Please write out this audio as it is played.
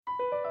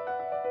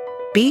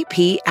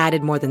BP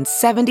added more than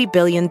 $70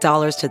 billion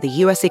to the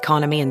U.S.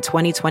 economy in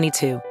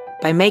 2022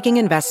 by making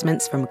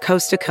investments from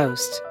coast to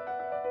coast.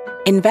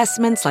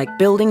 Investments like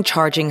building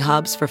charging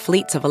hubs for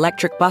fleets of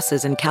electric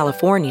buses in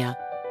California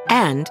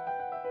and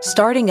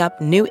starting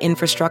up new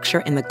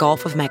infrastructure in the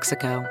Gulf of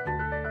Mexico.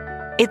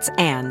 It's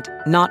and,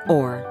 not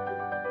or.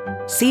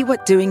 See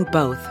what doing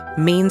both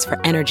means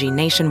for energy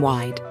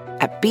nationwide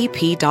at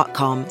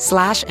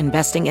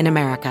bp.com/investing in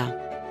America.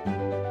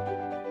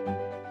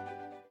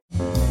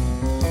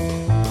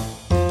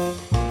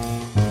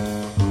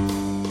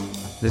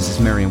 This is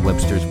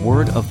Merriam-Webster's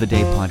Word of the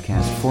Day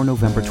podcast for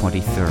November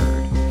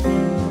 23rd.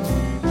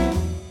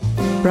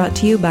 Brought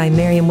to you by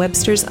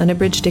Merriam-Webster's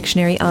Unabridged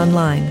Dictionary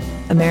Online,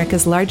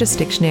 America's largest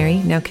dictionary,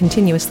 now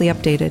continuously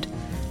updated.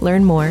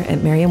 Learn more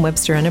at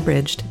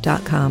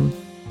merriam-websterunabridged.com.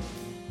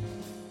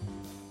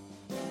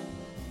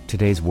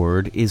 Today's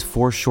word is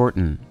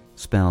foreshorten,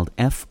 spelled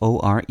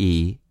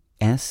F-O-R-E-S-H-O-R-T-E-N.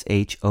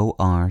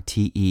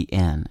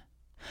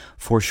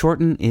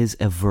 Foreshorten is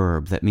a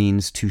verb that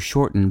means to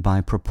shorten by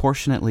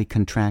proportionately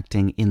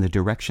contracting in the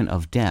direction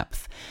of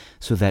depth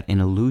so that an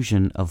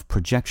illusion of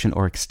projection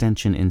or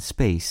extension in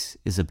space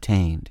is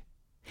obtained.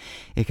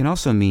 It can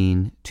also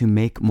mean to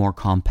make more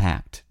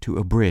compact, to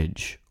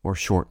abridge or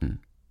shorten.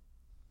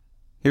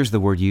 Here's the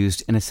word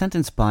used in a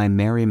sentence by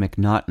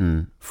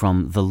McNaughton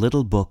from The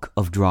Little Book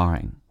of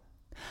Drawing.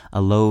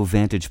 A low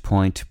vantage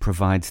point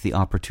provides the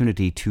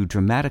opportunity to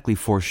dramatically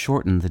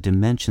foreshorten the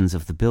dimensions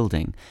of the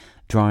building,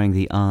 drawing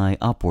the eye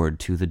upward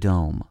to the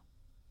dome.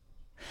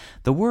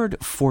 The word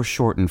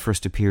foreshorten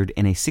first appeared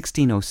in a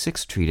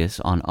 1606 treatise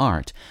on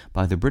art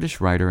by the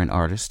British writer and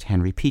artist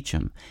Henry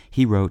Peacham.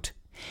 He wrote,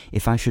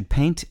 "If I should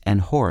paint an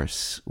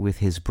horse with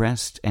his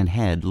breast and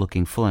head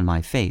looking full in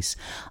my face,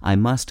 I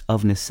must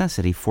of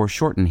necessity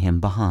foreshorten him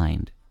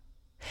behind."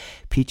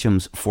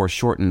 Peacham's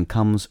foreshorten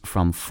comes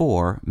from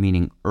fore,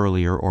 meaning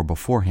earlier or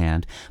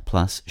beforehand,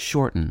 plus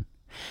shorten.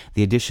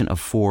 The addition of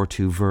fore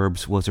to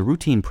verbs was a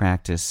routine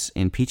practice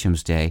in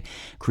Peacham's day,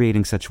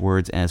 creating such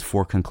words as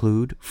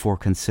fore-conclude,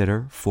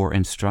 fore-consider,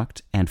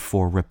 fore-instruct, and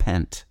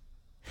fore-repent.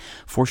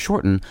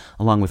 Foreshorten,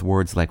 along with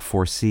words like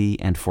foresee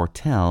and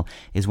foretell,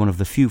 is one of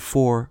the few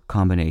fore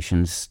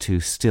combinations to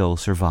still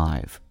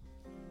survive.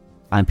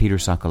 I'm Peter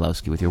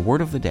Sokolowski with your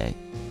Word of the Day.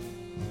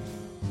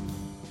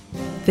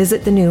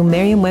 Visit the new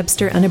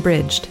Merriam-Webster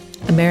Unabridged,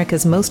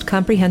 America's most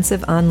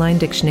comprehensive online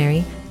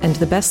dictionary and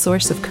the best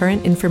source of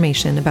current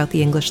information about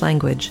the English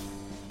language.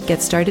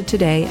 Get started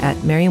today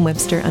at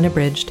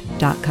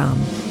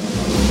merriam-websterunabridged.com.